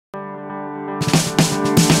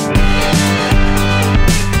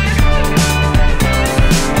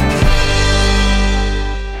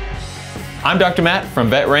I'm Dr. Matt from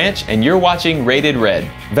Vet Ranch, and you're watching Rated Red.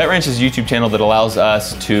 Vet Ranch is a YouTube channel that allows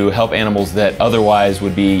us to help animals that otherwise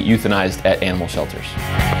would be euthanized at animal shelters.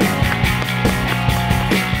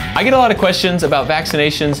 I get a lot of questions about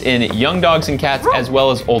vaccinations in young dogs and cats as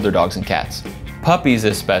well as older dogs and cats. Puppies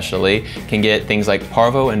especially can get things like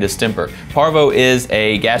Parvo and Distemper. Parvo is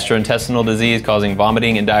a gastrointestinal disease causing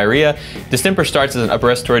vomiting and diarrhea. Distemper starts as an upper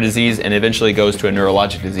respiratory disease and eventually goes to a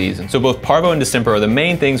neurologic disease. And so both Parvo and Distemper are the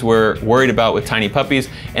main things we're worried about with tiny puppies,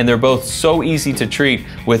 and they're both so easy to treat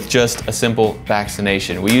with just a simple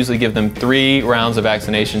vaccination. We usually give them 3 rounds of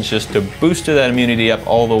vaccinations just to boost that immunity up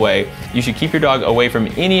all the way. You should keep your dog away from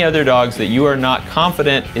any other dogs that you are not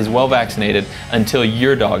confident is well vaccinated until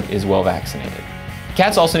your dog is well vaccinated.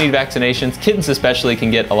 Cats also need vaccinations. Kittens especially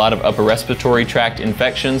can get a lot of upper respiratory tract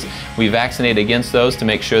infections. We vaccinate against those to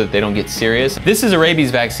make sure that they don't get serious. This is a rabies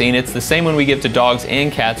vaccine. It's the same one we give to dogs and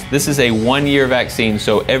cats. This is a 1-year vaccine,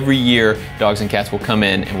 so every year dogs and cats will come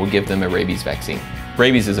in and we'll give them a rabies vaccine.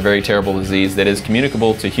 Rabies is a very terrible disease that is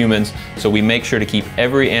communicable to humans, so we make sure to keep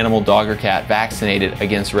every animal, dog or cat, vaccinated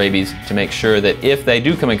against rabies to make sure that if they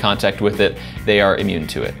do come in contact with it, they are immune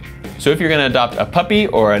to it. So if you're going to adopt a puppy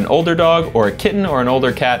or an older dog or a kitten or an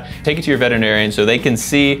older cat, take it to your veterinarian so they can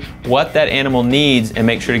see what that animal needs and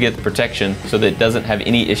make sure to get the protection so that it doesn't have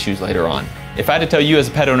any issues later on. If I had to tell you as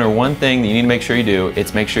a pet owner one thing that you need to make sure you do,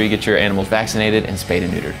 it's make sure you get your animals vaccinated and spayed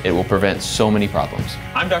and neutered. It will prevent so many problems.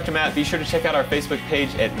 I'm Dr. Matt. Be sure to check out our Facebook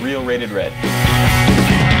page at Real Rated Red.